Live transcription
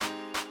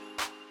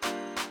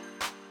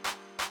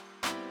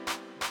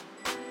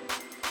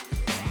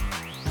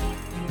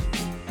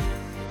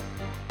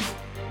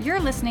You're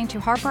listening to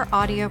Harper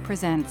Audio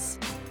Presents,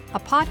 a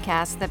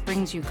podcast that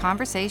brings you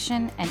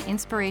conversation and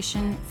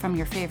inspiration from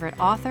your favorite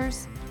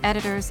authors,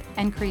 editors,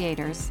 and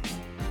creators,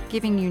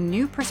 giving you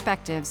new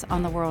perspectives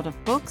on the world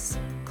of books,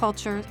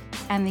 culture,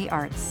 and the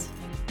arts.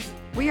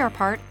 We are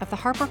part of the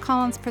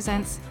HarperCollins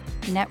Presents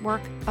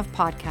network of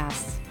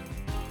podcasts.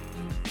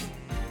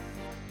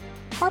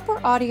 Harper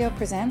Audio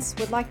Presents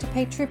would like to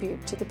pay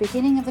tribute to the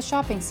beginning of the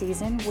shopping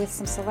season with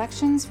some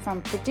selections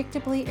from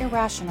Predictably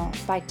Irrational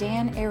by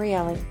Dan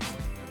Ariely.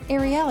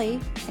 Ariely,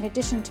 in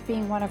addition to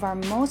being one of our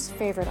most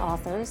favorite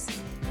authors,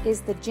 is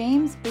the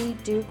James B.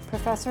 Duke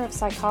Professor of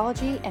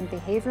Psychology and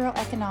Behavioral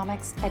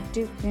Economics at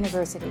Duke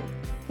University.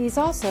 He's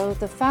also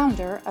the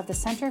founder of the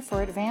Center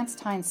for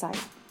Advanced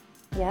Hindsight.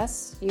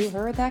 Yes, you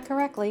heard that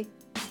correctly.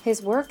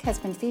 His work has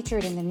been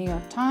featured in the New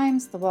York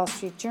Times, the Wall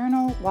Street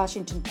Journal,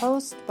 Washington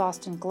Post,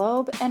 Boston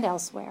Globe, and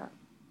elsewhere.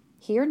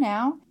 Here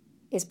now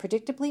is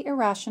Predictably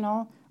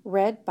Irrational,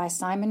 read by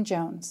Simon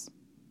Jones.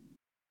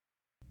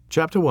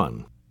 Chapter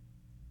 1.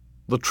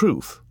 The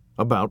Truth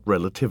About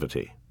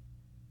Relativity.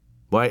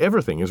 Why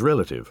everything is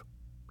relative,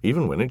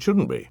 even when it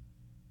shouldn't be.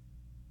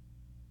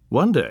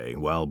 One day,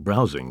 while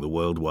browsing the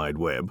World Wide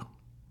Web,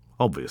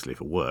 obviously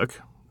for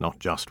work, not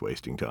just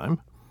wasting time,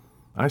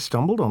 I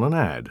stumbled on an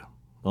ad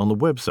on the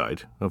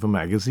website of a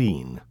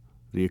magazine,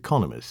 The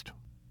Economist.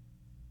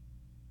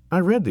 I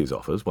read these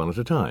offers one at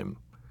a time.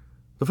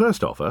 The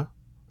first offer,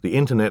 the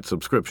internet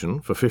subscription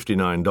for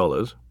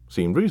 $59,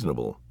 seemed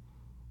reasonable.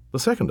 The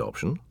second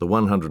option, the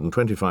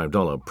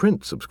 $125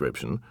 print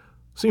subscription,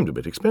 seemed a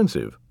bit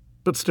expensive,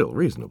 but still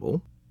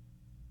reasonable.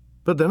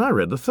 But then I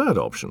read the third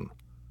option,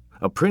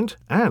 a print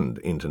and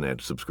internet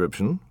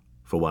subscription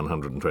for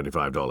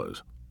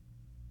 $125.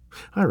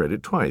 I read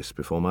it twice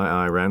before my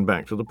eye ran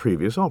back to the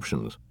previous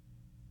options.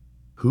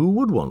 Who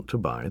would want to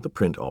buy the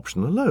print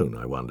option alone,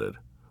 I wondered,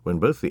 when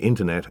both the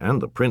internet and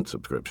the print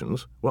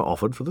subscriptions were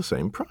offered for the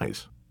same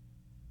price?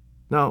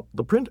 Now,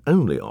 the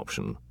print-only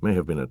option may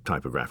have been a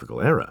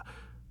typographical error,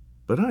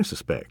 but I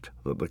suspect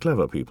that the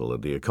clever people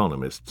at The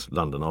Economist's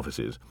London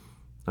offices,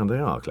 and they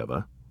are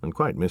clever and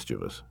quite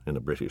mischievous in a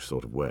British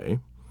sort of way,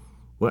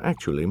 were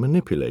actually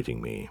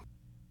manipulating me.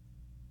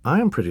 I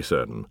am pretty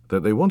certain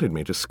that they wanted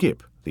me to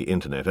skip the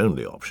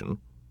internet-only option,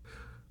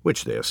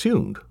 which they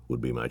assumed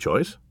would be my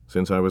choice,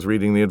 since I was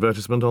reading the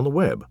advertisement on the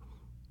web,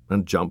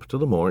 and jump to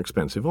the more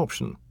expensive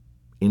option,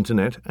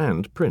 internet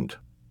and print.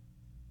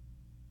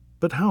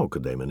 But how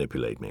could they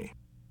manipulate me?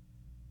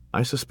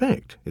 I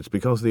suspect it's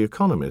because The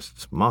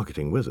Economist's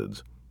marketing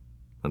wizards,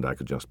 and I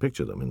could just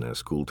picture them in their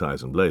school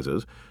ties and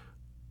blazers,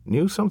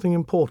 knew something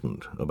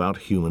important about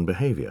human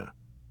behavior.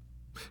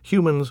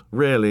 Humans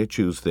rarely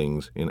choose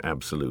things in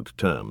absolute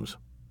terms.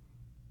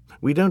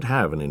 We don't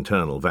have an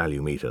internal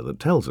value meter that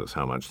tells us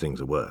how much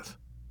things are worth.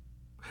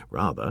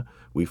 Rather,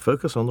 we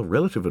focus on the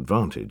relative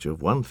advantage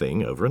of one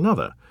thing over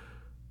another,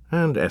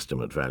 and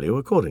estimate value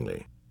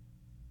accordingly.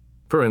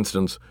 For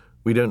instance,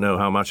 we don't know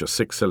how much a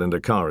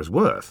 6-cylinder car is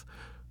worth,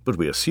 but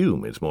we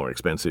assume it's more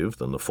expensive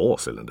than the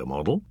 4-cylinder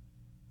model.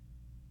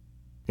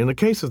 In the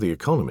case of The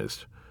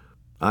Economist,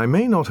 I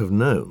may not have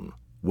known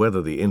whether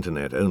the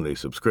internet-only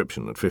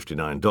subscription at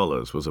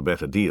 $59 was a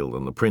better deal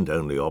than the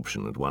print-only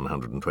option at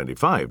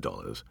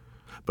 $125,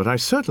 but I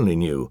certainly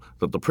knew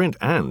that the print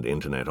and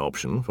internet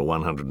option for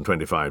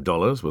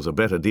 $125 was a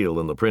better deal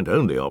than the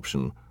print-only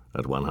option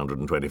at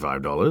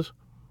 $125.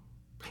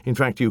 In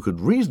fact, you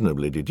could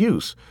reasonably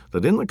deduce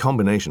that in the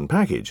combination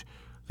package,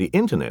 the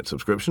internet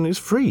subscription is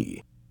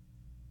free.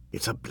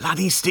 "It's a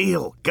bloody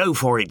steal! Go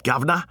for it,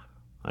 governor!"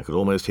 I could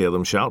almost hear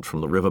them shout from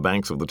the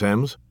riverbanks of the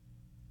Thames.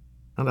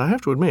 And I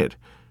have to admit,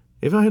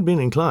 if I had been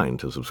inclined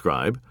to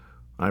subscribe,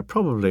 I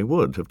probably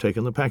would have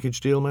taken the package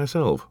deal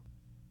myself.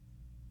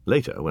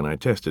 Later, when I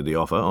tested the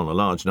offer on a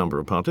large number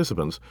of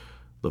participants,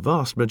 the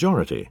vast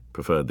majority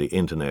preferred the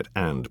internet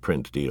and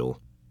print deal.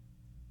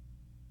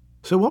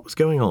 So what was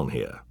going on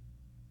here?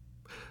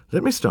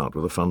 Let me start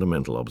with a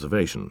fundamental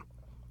observation.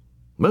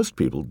 Most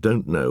people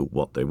don't know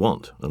what they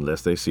want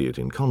unless they see it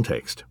in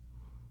context.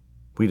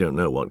 We don't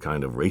know what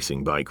kind of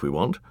racing bike we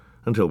want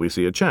until we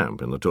see a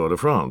champ in the Tour de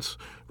France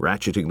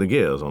ratcheting the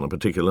gears on a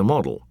particular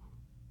model.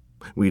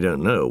 We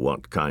don't know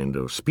what kind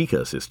of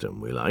speaker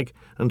system we like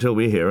until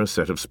we hear a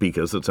set of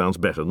speakers that sounds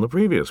better than the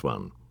previous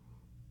one.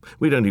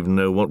 We don't even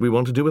know what we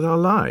want to do with our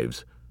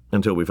lives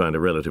until we find a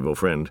relative or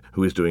friend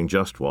who is doing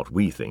just what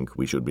we think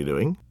we should be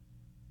doing.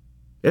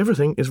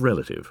 Everything is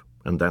relative,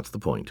 and that's the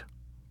point.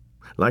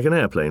 Like an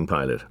airplane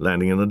pilot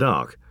landing in the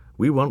dark,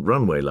 we want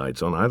runway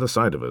lights on either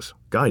side of us,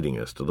 guiding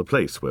us to the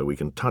place where we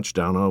can touch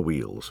down our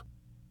wheels.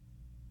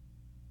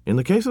 In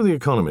the case of The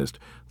Economist,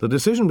 the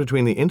decision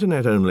between the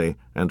internet-only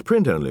and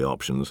print-only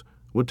options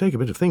would take a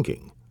bit of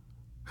thinking.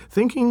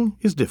 Thinking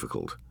is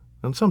difficult,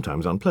 and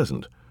sometimes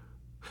unpleasant.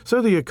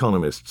 So The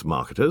Economist's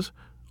marketers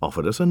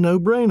offered us a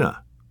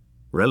no-brainer.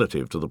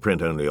 Relative to the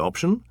print-only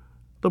option,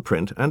 the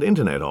print and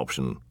internet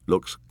option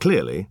looks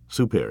clearly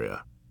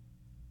superior.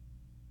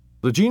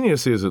 The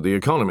geniuses at The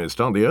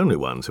Economist aren't the only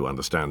ones who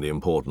understand the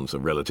importance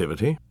of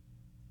relativity.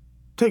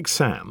 Take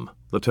Sam,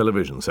 the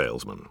television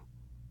salesman.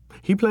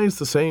 He plays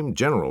the same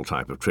general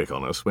type of trick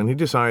on us when he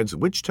decides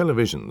which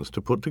televisions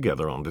to put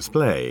together on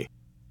display.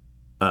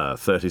 A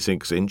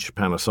 36-inch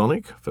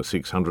Panasonic for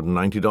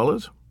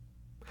 $690,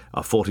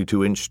 a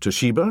 42-inch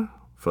Toshiba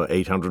for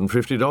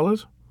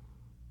 $850,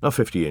 a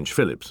 50-inch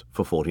Philips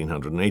for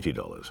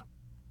 $1,480.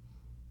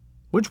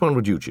 Which one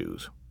would you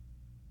choose?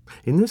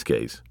 In this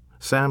case,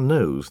 Sam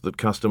knows that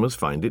customers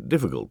find it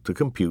difficult to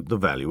compute the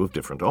value of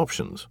different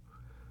options.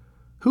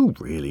 Who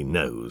really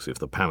knows if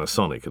the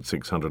Panasonic at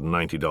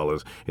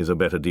 $690 is a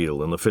better deal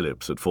than the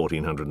Philips at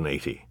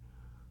 $1,480?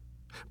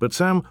 But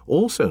Sam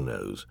also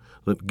knows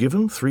that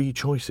given 3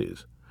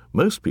 choices,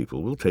 most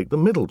people will take the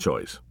middle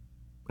choice,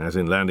 as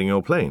in landing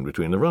your plane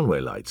between the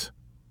runway lights.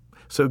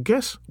 So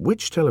guess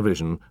which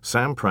television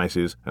Sam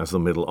prices as the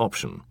middle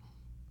option.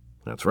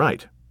 That's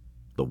right,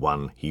 the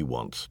one he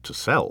wants to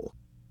sell.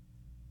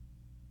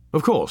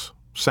 Of course,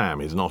 Sam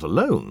is not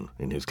alone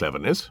in his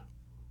cleverness.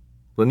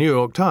 The New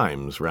York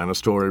Times ran a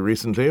story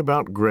recently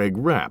about Greg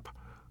Rapp,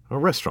 a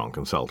restaurant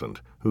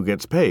consultant who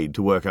gets paid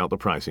to work out the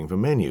pricing for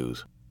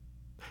menus.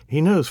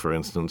 He knows, for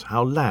instance,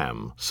 how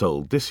lamb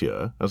sold this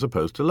year as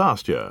opposed to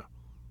last year,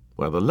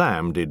 whether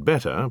lamb did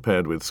better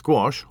paired with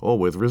squash or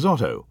with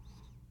risotto,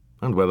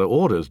 and whether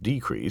orders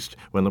decreased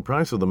when the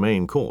price of the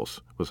main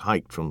course was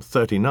hiked from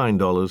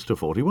 $39 to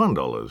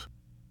 $41.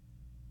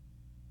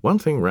 One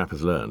thing Rapp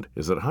has learned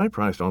is that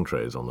high-priced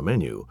entrees on the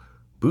menu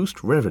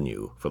boost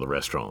revenue for the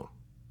restaurant,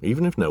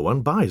 even if no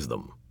one buys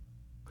them.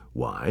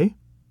 Why?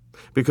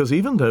 Because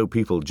even though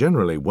people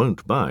generally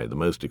won't buy the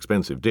most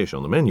expensive dish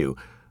on the menu,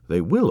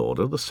 they will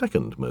order the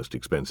second most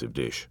expensive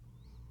dish.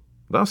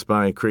 Thus,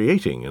 by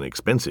creating an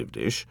expensive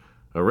dish,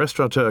 a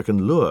restaurateur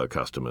can lure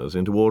customers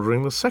into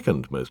ordering the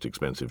second most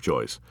expensive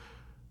choice,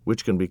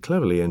 which can be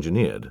cleverly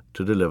engineered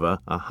to deliver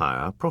a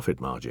higher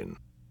profit margin.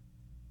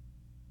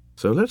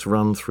 So let's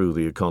run through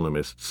the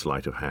economist's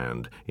sleight of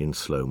hand in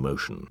slow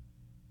motion.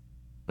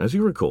 As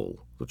you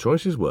recall, the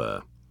choices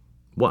were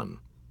 1.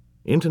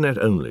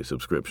 Internet-only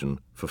subscription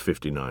for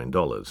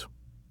 $59.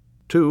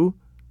 2.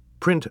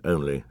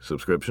 Print-only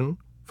subscription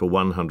for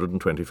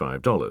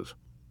 $125.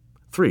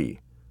 3.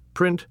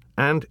 Print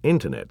and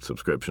Internet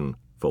subscription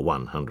for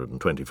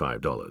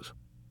 $125.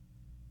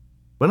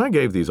 When I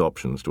gave these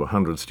options to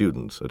 100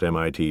 students at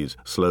MIT's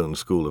Sloan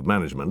School of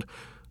Management,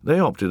 they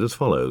opted as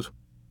follows.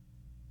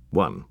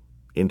 1.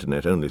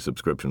 Internet-only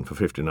subscription for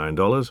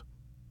 $59,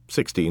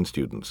 16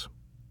 students.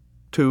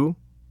 2.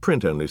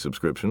 Print-only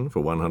subscription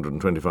for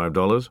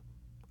 $125,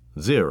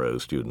 0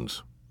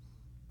 students.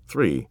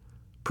 3.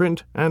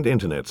 Print and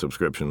Internet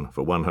subscription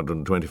for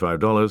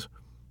 $125,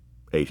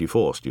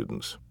 84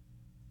 students.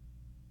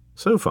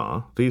 So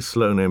far, these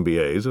Sloan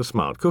MBAs are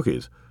smart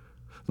cookies.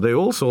 They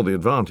all saw the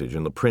advantage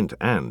in the print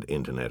and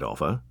Internet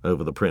offer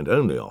over the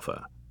print-only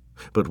offer.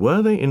 But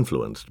were they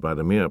influenced by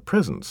the mere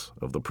presence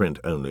of the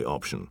print-only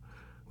option,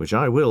 which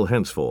I will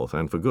henceforth,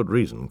 and for good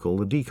reason, call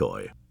the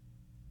decoy?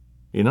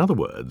 In other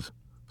words,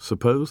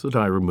 suppose that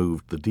I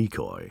removed the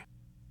decoy.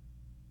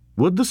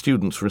 Would the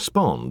students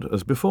respond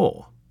as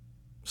before?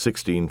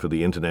 16 for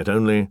the Internet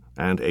only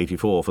and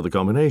 84 for the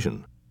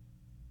combination.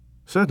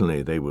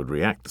 Certainly they would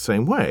react the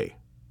same way,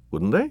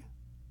 wouldn't they?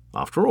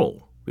 After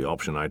all, the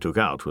option I took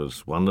out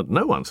was one that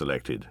no one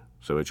selected,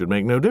 so it should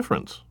make no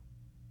difference,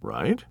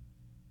 right?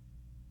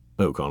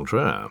 Au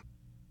contraire.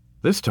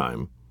 This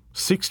time,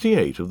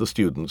 68 of the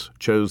students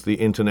chose the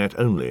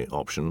Internet-only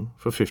option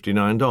for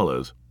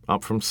 $59,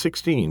 up from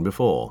 16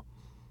 before,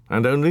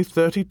 and only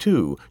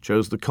 32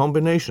 chose the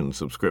combination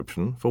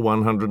subscription for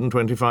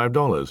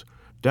 $125,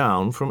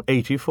 down from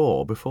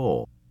 84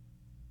 before.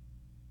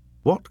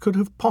 What could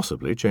have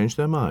possibly changed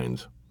their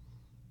minds?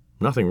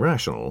 Nothing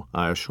rational,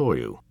 I assure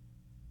you.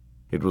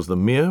 It was the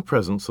mere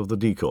presence of the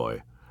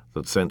decoy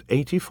that sent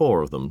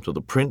 84 of them to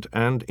the print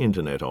and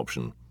Internet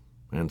option,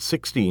 and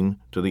 16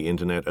 to the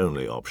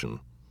Internet-only option.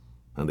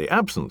 And the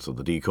absence of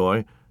the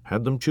decoy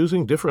had them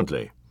choosing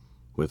differently,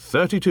 with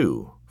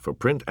 32 for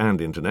print and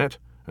Internet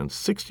and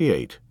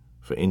 68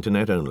 for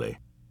Internet only.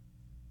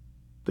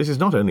 This is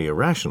not only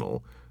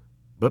irrational,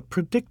 but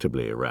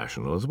predictably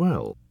irrational as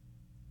well.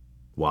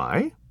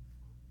 Why?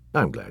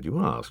 I'm glad you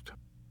asked.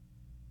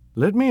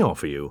 Let me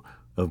offer you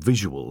a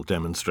visual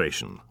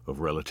demonstration of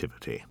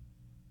relativity.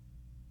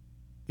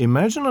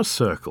 Imagine a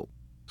circle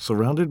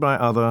surrounded by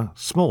other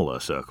smaller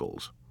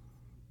circles.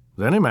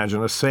 Then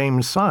imagine a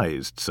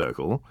same-sized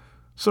circle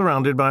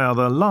surrounded by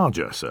other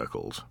larger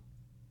circles.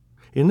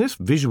 In this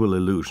visual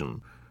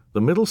illusion,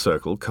 the middle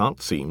circle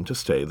can't seem to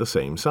stay the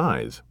same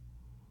size.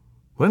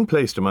 When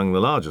placed among the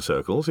larger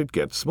circles, it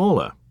gets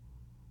smaller.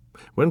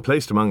 When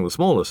placed among the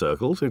smaller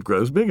circles, it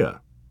grows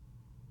bigger.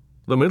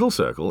 The middle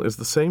circle is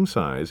the same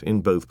size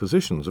in both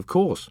positions, of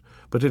course,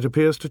 but it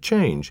appears to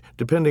change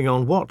depending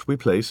on what we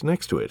place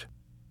next to it.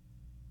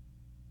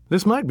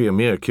 This might be a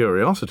mere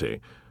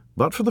curiosity,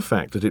 but for the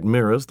fact that it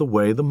mirrors the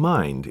way the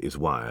mind is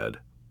wired.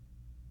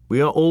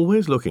 We are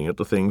always looking at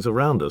the things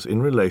around us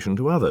in relation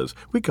to others.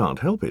 We can't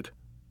help it.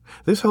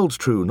 This holds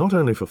true not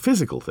only for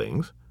physical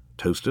things,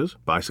 toasters,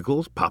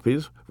 bicycles,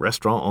 puppies,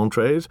 restaurant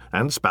entrees,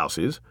 and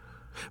spouses,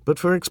 but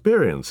for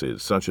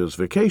experiences such as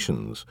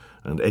vacations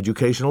and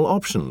educational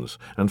options,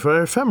 and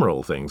for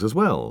ephemeral things as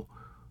well,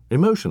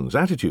 emotions,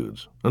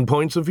 attitudes, and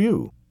points of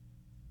view.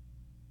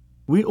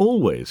 We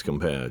always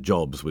compare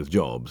jobs with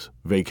jobs,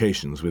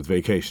 vacations with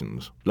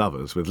vacations,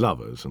 lovers with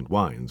lovers, and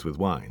wines with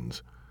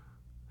wines.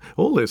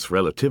 All this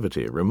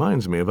relativity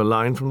reminds me of a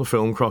line from the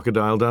film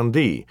Crocodile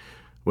Dundee,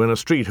 when a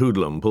street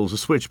hoodlum pulls a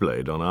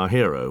switchblade on our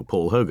hero,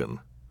 Paul Hogan.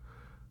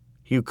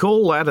 "You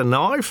call that a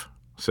knife?"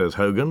 says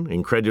Hogan,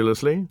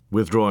 incredulously,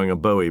 withdrawing a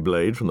Bowie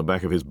blade from the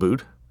back of his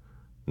boot.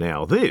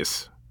 "Now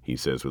this," he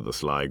says with a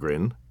sly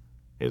grin,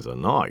 "is a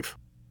knife."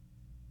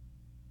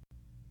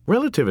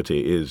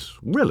 Relativity is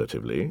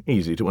relatively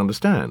easy to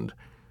understand,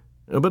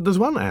 but there's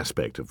one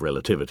aspect of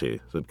relativity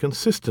that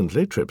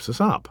consistently trips us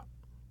up.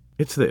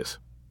 It's this.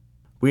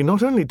 We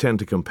not only tend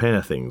to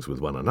compare things with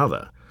one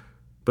another,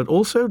 but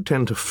also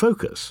tend to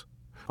focus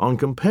on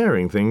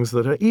comparing things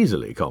that are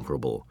easily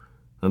comparable,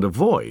 and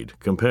avoid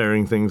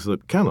comparing things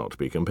that cannot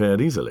be compared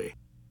easily.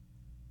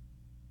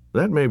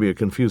 That may be a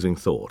confusing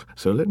thought,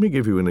 so let me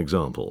give you an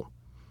example.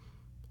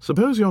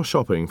 Suppose you're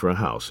shopping for a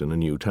house in a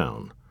new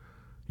town.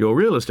 Your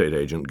real estate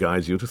agent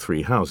guides you to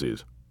 3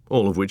 houses,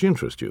 all of which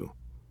interest you.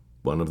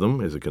 One of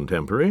them is a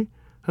contemporary,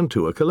 and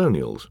 2 are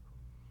colonials.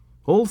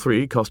 All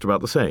 3 cost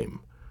about the same.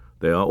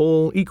 They are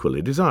all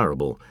equally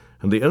desirable,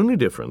 and the only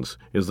difference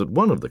is that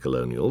one of the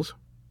colonials,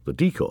 the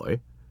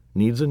decoy,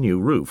 needs a new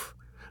roof,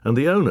 and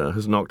the owner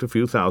has knocked a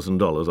few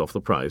 $1,000s off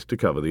the price to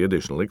cover the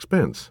additional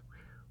expense.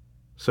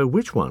 So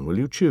which one will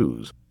you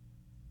choose?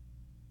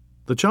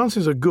 The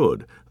chances are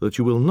good that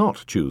you will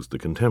not choose the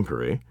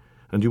contemporary,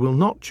 and you will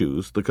not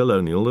choose the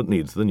colonial that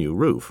needs the new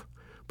roof,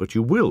 but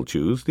you will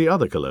choose the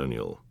other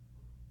colonial.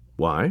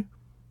 Why?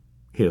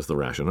 Here's the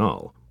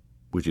rationale,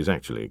 which is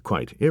actually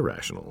quite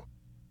irrational.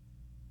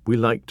 We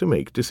like to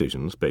make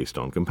decisions based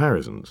on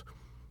comparisons.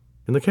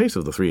 In the case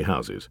of the 3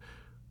 houses,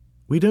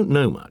 we don't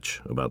know much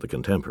about the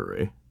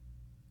contemporary.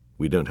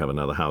 We don't have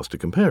another house to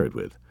compare it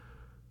with,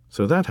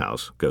 so that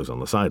house goes on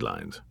the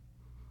sidelines.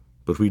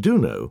 But we do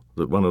know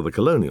that one of the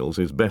colonials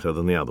is better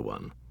than the other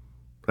one.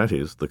 That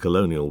is, the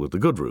colonial with the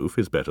good roof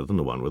is better than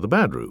the one with the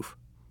bad roof.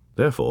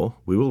 Therefore,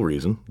 we will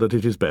reason that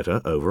it is better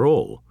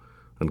overall,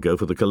 and go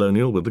for the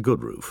colonial with the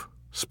good roof,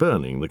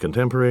 spurning the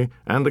contemporary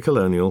and the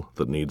colonial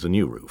that needs a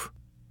new roof.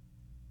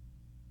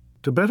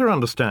 To better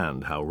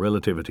understand how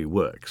relativity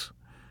works,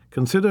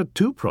 consider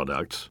 2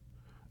 products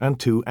and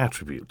 2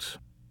 attributes.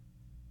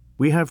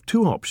 We have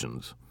 2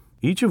 options,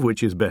 each of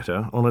which is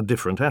better on a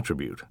different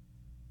attribute.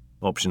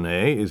 Option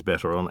A is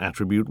better on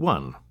attribute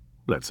 1,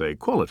 let's say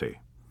quality.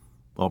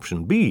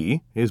 Option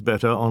B is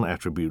better on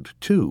attribute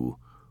 2,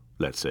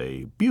 let's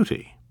say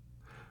beauty.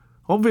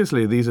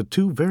 Obviously, these are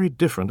 2 very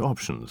different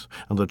options,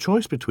 and the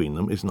choice between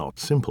them is not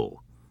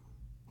simple.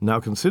 Now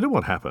consider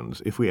what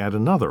happens if we add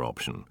another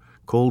option,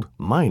 called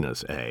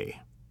minus A.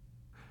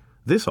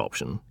 This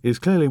option is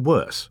clearly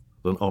worse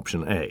than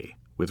option A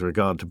with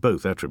regard to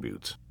both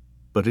attributes,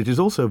 but it is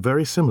also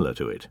very similar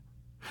to it,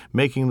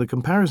 making the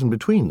comparison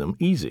between them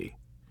easy,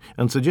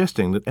 and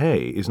suggesting that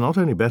A is not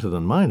only better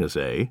than minus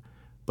A,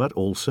 but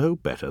also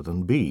better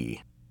than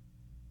B.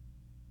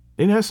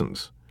 In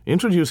essence,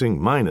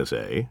 introducing minus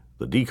A,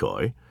 the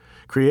decoy,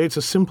 creates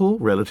a simple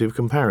relative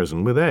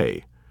comparison with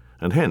A,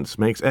 and hence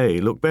makes A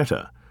look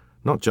better,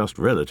 not just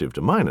relative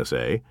to minus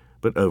A,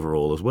 but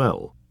overall as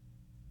well.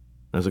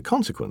 As a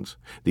consequence,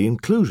 the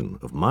inclusion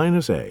of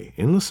minus A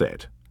in the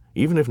set,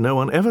 even if no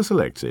one ever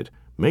selects it,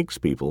 makes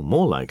people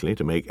more likely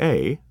to make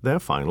A their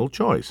final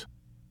choice.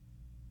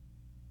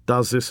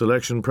 Does this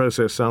selection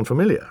process sound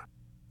familiar?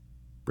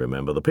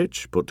 Remember the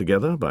pitch put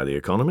together by The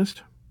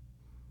Economist?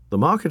 The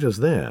marketers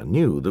there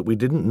knew that we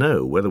didn't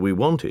know whether we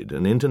wanted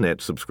an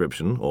internet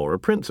subscription or a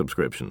print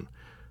subscription,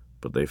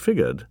 but they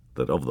figured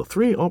that of the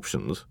 3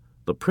 options,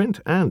 the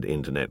print and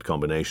internet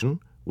combination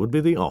would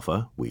be the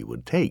offer we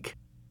would take.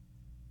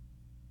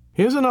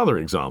 Here's another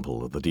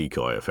example of the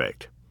decoy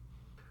effect.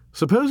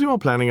 Suppose you are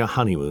planning a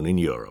honeymoon in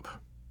Europe.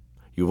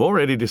 You've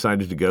already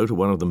decided to go to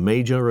one of the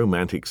major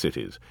romantic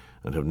cities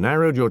and have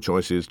narrowed your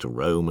choices to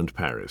Rome and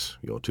Paris,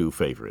 your 2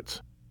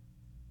 favorites.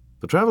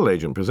 The travel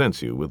agent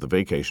presents you with the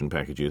vacation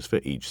packages for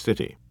each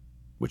city,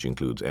 which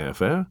includes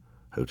airfare,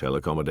 hotel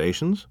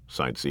accommodations,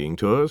 sightseeing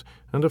tours,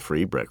 and a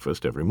free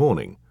breakfast every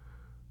morning.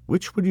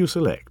 Which would you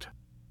select?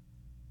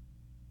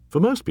 For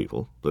most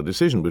people, the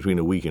decision between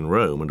a week in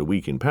Rome and a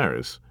week in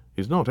Paris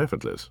is not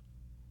effortless.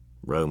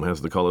 Rome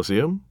has the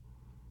Colosseum,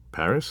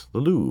 Paris the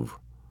Louvre.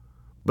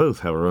 Both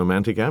have a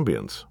romantic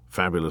ambience,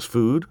 fabulous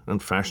food,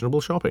 and fashionable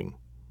shopping.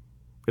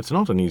 It's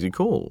not an easy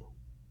call.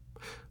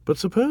 But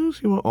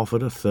suppose you were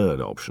offered a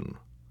third option,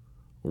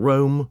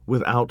 Rome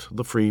without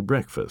the free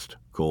breakfast,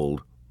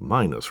 called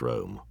minus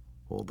Rome,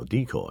 or the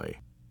decoy.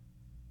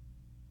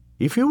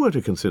 If you were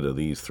to consider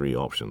these 3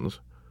 options,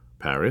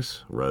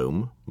 Paris,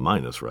 Rome,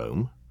 minus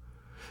Rome,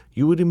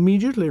 you would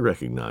immediately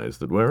recognize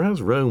that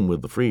whereas Rome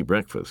with the free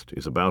breakfast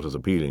is about as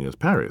appealing as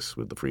Paris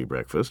with the free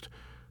breakfast,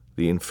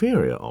 the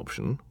inferior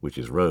option, which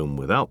is Rome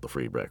without the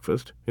free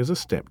breakfast, is a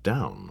step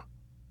down.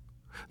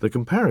 The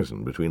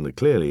comparison between the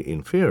clearly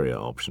inferior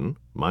option,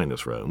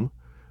 minus Rome,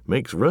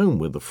 makes Rome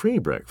with the free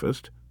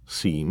breakfast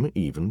seem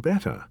even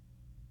better.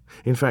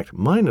 In fact,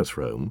 minus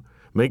Rome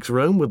makes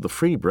Rome with the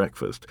free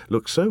breakfast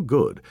look so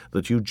good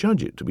that you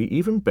judge it to be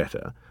even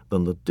better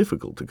than the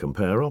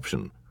difficult-to-compare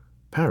option,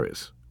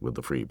 Paris with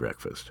the free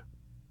breakfast.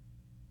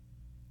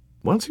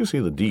 Once you see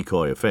the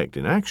decoy effect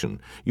in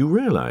action, you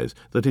realize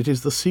that it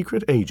is the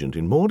secret agent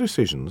in more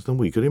decisions than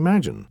we could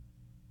imagine.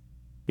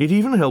 It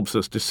even helps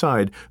us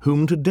decide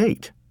whom to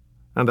date,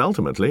 and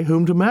ultimately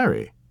whom to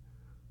marry.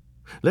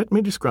 Let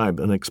me describe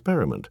an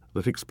experiment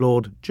that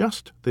explored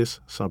just this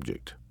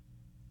subject.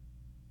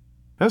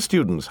 As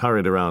students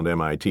hurried around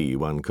MIT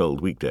one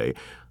cold weekday,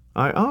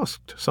 I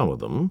asked some of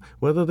them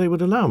whether they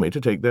would allow me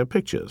to take their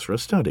pictures for a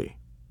study.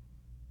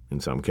 In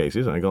some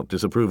cases I got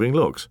disapproving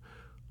looks.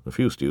 A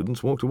few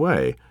students walked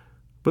away,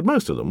 but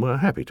most of them were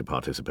happy to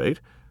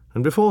participate,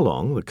 and before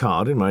long the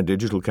card in my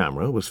digital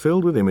camera was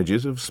filled with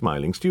images of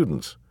smiling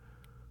students.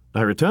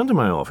 I returned to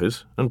my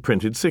office and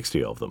printed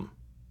 60 of them,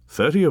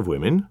 30 of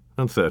women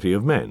and 30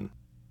 of men.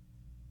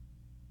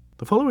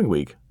 The following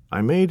week,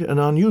 I made an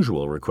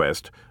unusual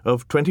request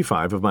of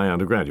 25 of my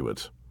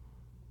undergraduates.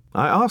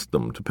 I asked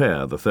them to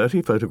pair the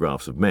 30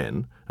 photographs of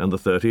men and the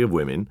 30 of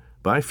women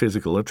by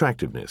physical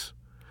attractiveness,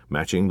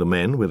 matching the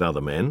men with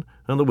other men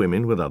and the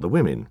women with other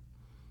women.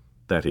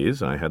 That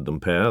is, I had them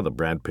pair the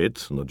Brad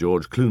Pitts and the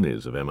George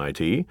Clooneys of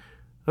MIT,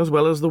 as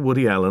well as the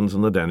Woody Allens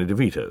and the Danny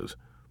DeVitos.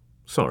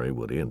 Sorry,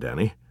 Woody and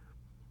Danny.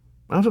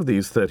 Out of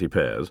these 30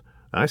 pairs,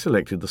 I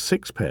selected the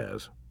 6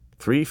 pairs,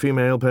 3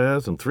 female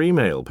pairs and 3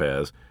 male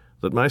pairs,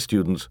 that my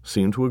students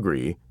seemed to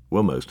agree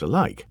were most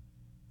alike.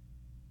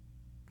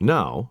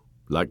 Now,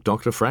 like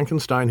Dr.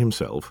 Frankenstein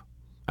himself,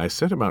 I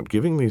set about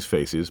giving these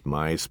faces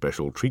my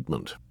special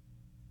treatment.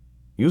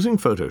 Using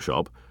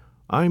Photoshop,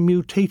 I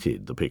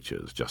mutated the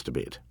pictures just a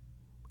bit,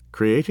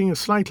 creating a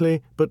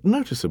slightly but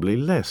noticeably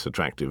less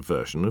attractive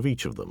version of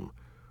each of them.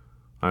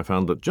 I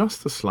found that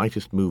just the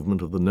slightest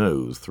movement of the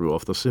nose threw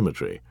off the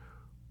symmetry.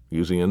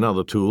 Using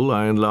another tool,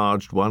 I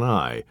enlarged one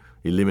eye,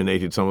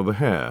 eliminated some of the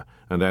hair,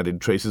 and added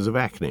traces of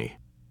acne.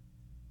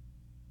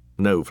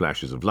 No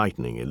flashes of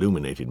lightning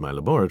illuminated my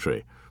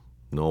laboratory,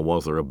 nor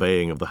was there a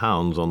baying of the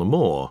hounds on the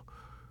moor.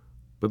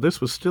 But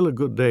this was still a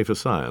good day for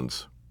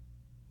science.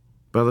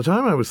 By the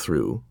time I was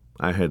through,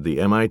 I had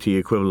the MIT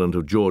equivalent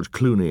of George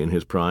Clooney in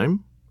his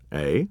prime,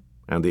 A,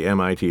 and the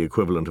MIT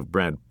equivalent of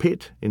Brad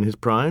Pitt in his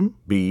prime,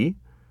 B,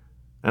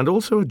 and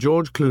also a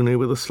George Clooney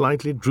with a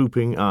slightly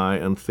drooping eye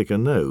and thicker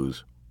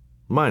nose,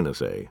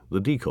 minus A, the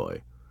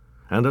decoy,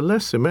 and a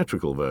less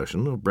symmetrical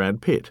version of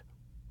Brad Pitt,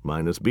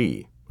 minus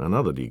B,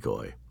 another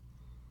decoy.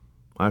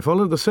 I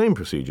followed the same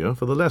procedure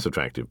for the less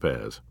attractive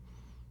pairs.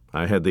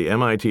 I had the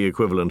MIT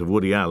equivalent of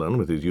Woody Allen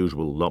with his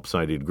usual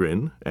lopsided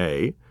grin,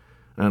 A,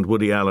 and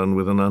Woody Allen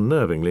with an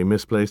unnervingly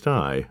misplaced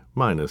eye,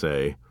 minus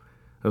A,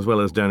 as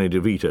well as Danny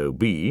DeVito,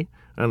 B,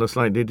 and a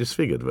slightly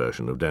disfigured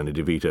version of Danny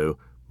DeVito,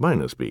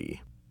 minus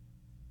B.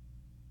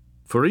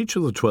 For each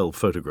of the 12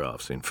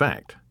 photographs, in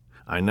fact,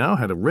 I now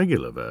had a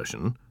regular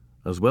version,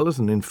 as well as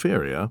an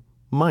inferior,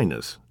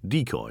 minus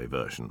decoy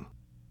version.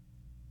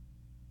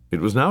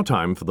 It was now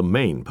time for the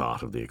main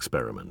part of the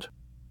experiment.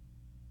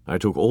 I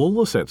took all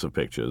the sets of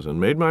pictures and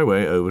made my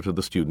way over to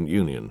the student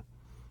union.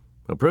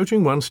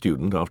 Approaching one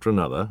student after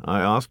another,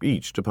 I asked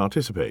each to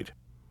participate.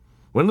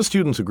 When the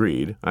students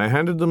agreed, I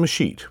handed them a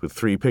sheet with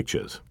 3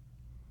 pictures.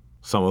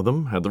 Some of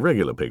them had the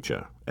regular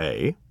picture,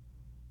 A,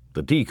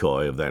 the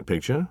decoy of that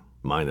picture,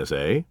 minus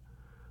A,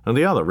 and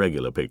the other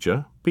regular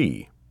picture,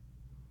 B.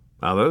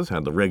 Others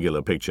had the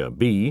regular picture,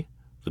 B,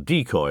 the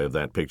decoy of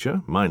that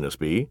picture, minus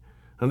B,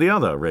 and the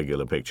other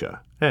regular picture,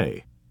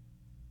 A.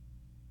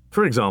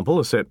 For example,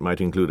 a set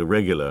might include a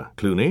regular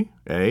Clooney,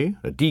 A,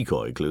 a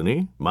decoy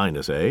Clooney,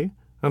 minus A,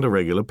 and a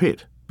regular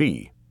Pitt,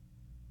 B.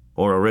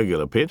 Or a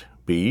regular Pitt,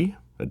 B,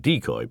 a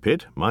decoy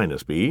Pitt,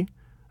 minus B,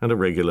 and a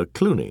regular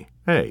Clooney,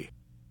 A.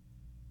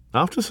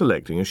 After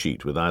selecting a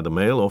sheet with either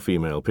male or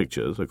female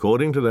pictures,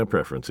 according to their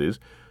preferences,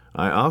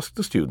 I asked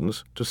the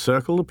students to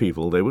circle the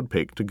people they would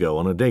pick to go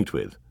on a date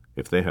with,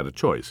 if they had a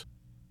choice.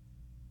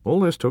 All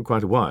this took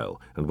quite a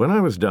while, and when I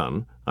was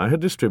done, I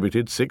had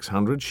distributed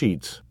 600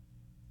 sheets.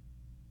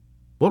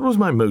 What was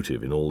my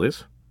motive in all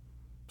this?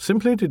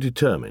 Simply to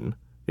determine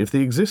if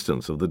the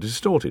existence of the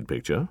distorted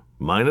picture,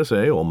 minus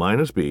A or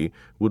minus B,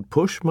 would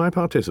push my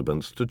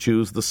participants to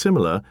choose the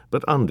similar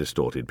but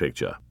undistorted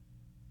picture.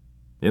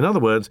 In other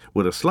words,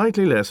 would a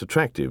slightly less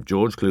attractive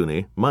George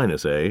Clooney,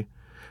 minus A,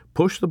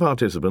 push the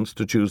participants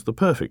to choose the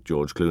perfect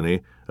George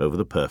Clooney over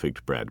the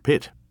perfect Brad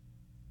Pitt?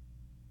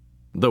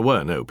 There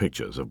were no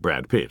pictures of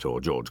Brad Pitt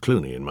or George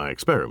Clooney in my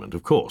experiment,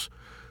 of course.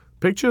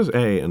 Pictures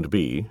A and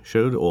B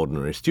showed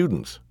ordinary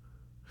students.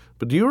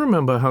 But do you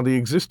remember how the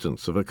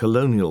existence of a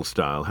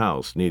colonial-style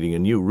house needing a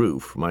new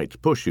roof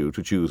might push you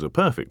to choose a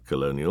perfect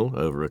colonial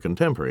over a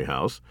contemporary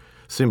house,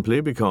 simply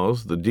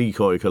because the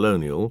decoy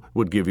colonial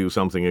would give you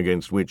something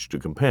against which to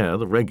compare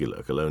the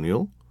regular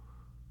colonial?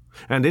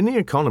 And in The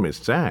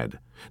Economist's ad,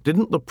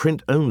 didn't the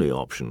print-only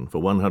option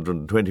for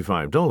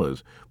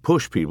 $125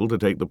 push people to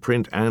take the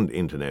print and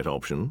internet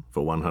option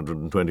for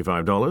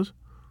 $125?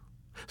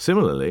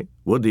 Similarly,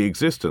 would the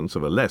existence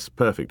of a less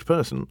perfect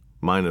person,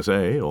 minus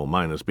A or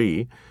minus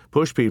B,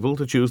 push people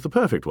to choose the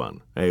perfect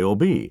one, A or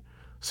B,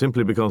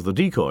 simply because the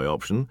decoy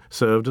option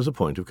served as a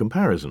point of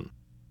comparison?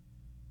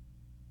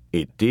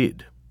 It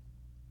did.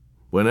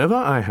 Whenever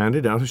I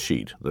handed out a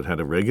sheet that had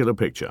a regular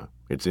picture,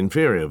 its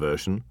inferior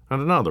version,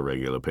 and another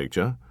regular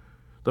picture,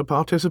 the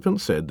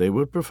participants said they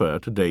would prefer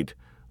to date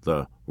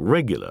the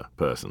regular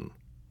person,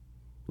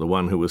 the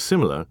one who was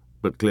similar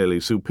but clearly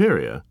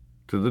superior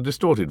to the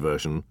distorted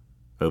version,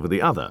 over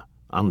the other,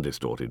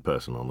 undistorted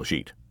person on the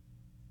sheet.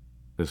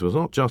 This was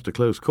not just a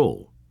close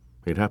call.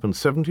 It happened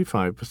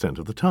 75%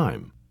 of the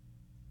time.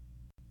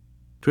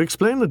 To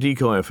explain the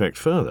decoy effect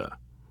further,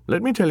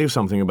 let me tell you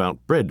something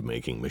about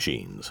bread-making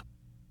machines.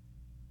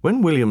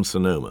 When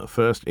Williams-Sonoma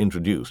first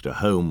introduced a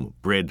home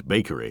bread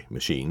bakery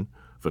machine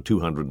for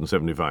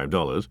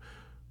 $275,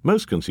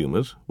 most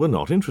consumers were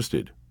not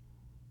interested.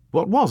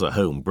 What was a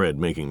home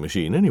bread-making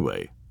machine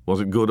anyway? Was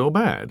it good or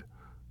bad?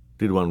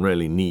 Did one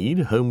really need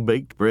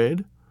home-baked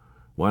bread?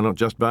 Why not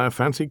just buy a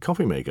fancy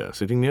coffee maker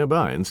sitting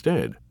nearby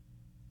instead?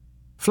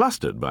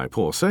 Flustered by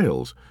poor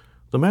sales,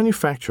 the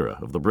manufacturer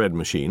of the bread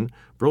machine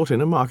brought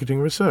in a marketing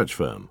research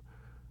firm,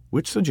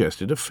 which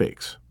suggested a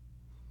fix.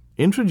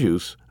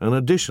 Introduce an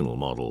additional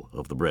model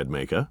of the bread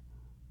maker,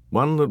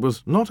 one that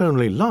was not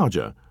only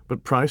larger,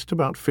 but priced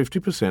about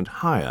 50%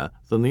 higher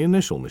than the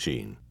initial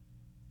machine.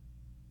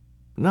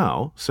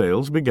 Now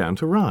sales began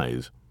to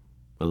rise,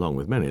 along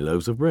with many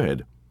loaves of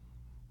bread,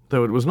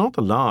 though it was not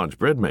the large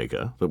bread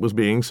maker that was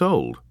being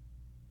sold.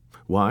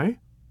 Why?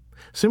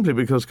 Simply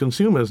because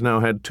consumers now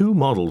had two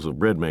models of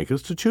bread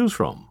makers to choose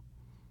from.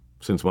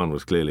 Since one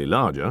was clearly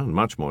larger and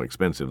much more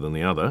expensive than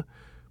the other,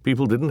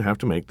 people didn't have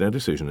to make their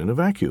decision in a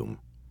vacuum.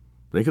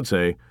 They could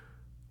say,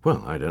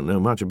 well, I don't know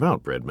much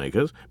about bread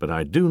makers, but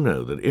I do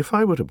know that if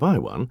I were to buy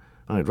one,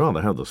 I'd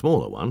rather have the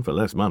smaller one for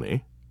less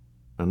money.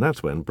 And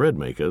that's when bread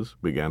makers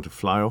began to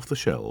fly off the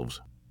shelves.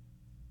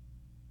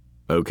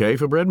 Okay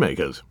for bread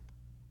makers.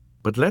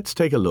 But let's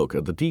take a look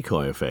at the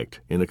decoy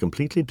effect in a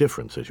completely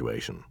different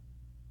situation.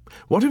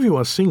 What if you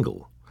are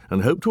single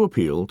and hope to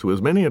appeal to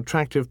as many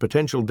attractive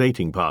potential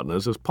dating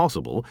partners as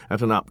possible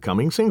at an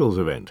upcoming singles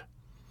event?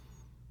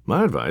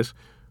 My advice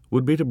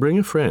would be to bring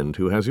a friend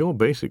who has your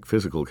basic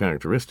physical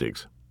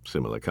characteristics,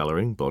 similar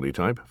coloring, body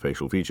type,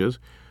 facial features,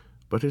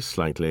 but is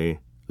slightly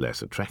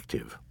less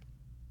attractive.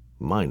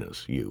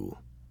 Minus you.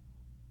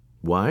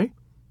 Why?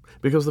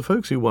 Because the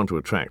folks you want to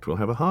attract will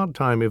have a hard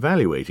time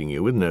evaluating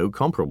you with no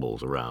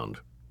comparables around.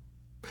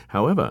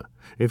 However,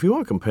 if you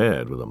are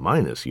compared with a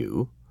minus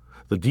you,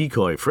 the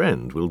decoy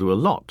friend will do a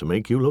lot to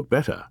make you look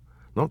better,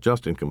 not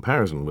just in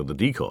comparison with the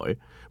decoy,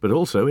 but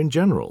also in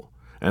general,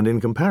 and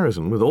in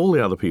comparison with all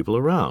the other people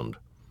around.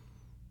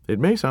 It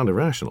may sound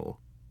irrational,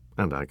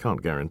 and I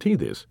can't guarantee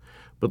this,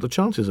 but the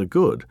chances are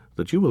good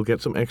that you will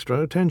get some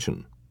extra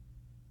attention.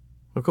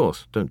 Of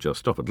course, don't just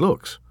stop at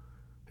looks.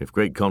 If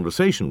great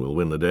conversation will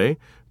win the day,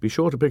 be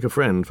sure to pick a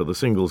friend for the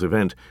singles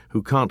event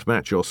who can't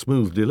match your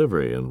smooth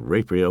delivery and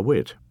rapier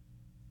wit.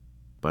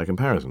 By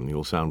comparison,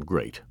 you'll sound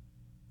great.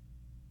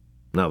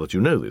 Now that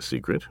you know this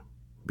secret,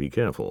 be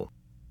careful.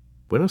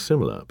 When a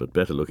similar but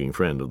better-looking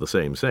friend of the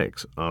same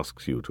sex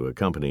asks you to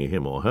accompany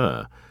him or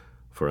her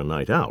for a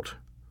night out,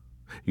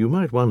 you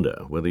might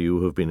wonder whether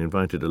you have been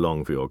invited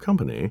along for your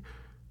company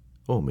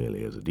or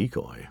merely as a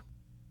decoy.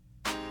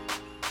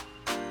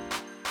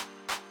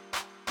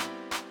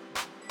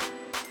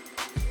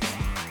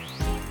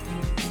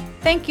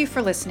 Thank you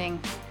for listening.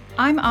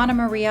 I'm Anna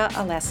Maria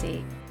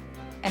Alessi,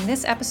 and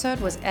this episode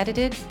was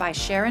edited by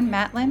Sharon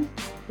Matlin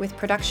with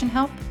production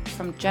help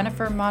from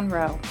Jennifer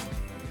Monroe.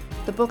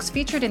 The books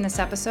featured in this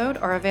episode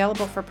are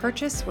available for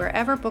purchase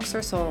wherever books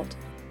are sold.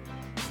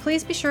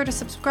 Please be sure to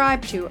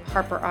subscribe to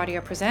Harper Audio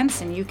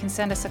Presents, and you can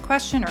send us a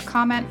question or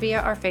comment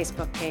via our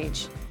Facebook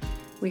page.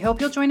 We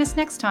hope you'll join us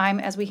next time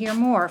as we hear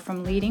more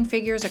from leading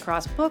figures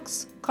across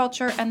books,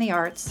 culture, and the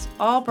arts,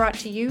 all brought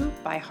to you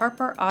by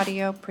Harper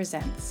Audio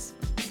Presents.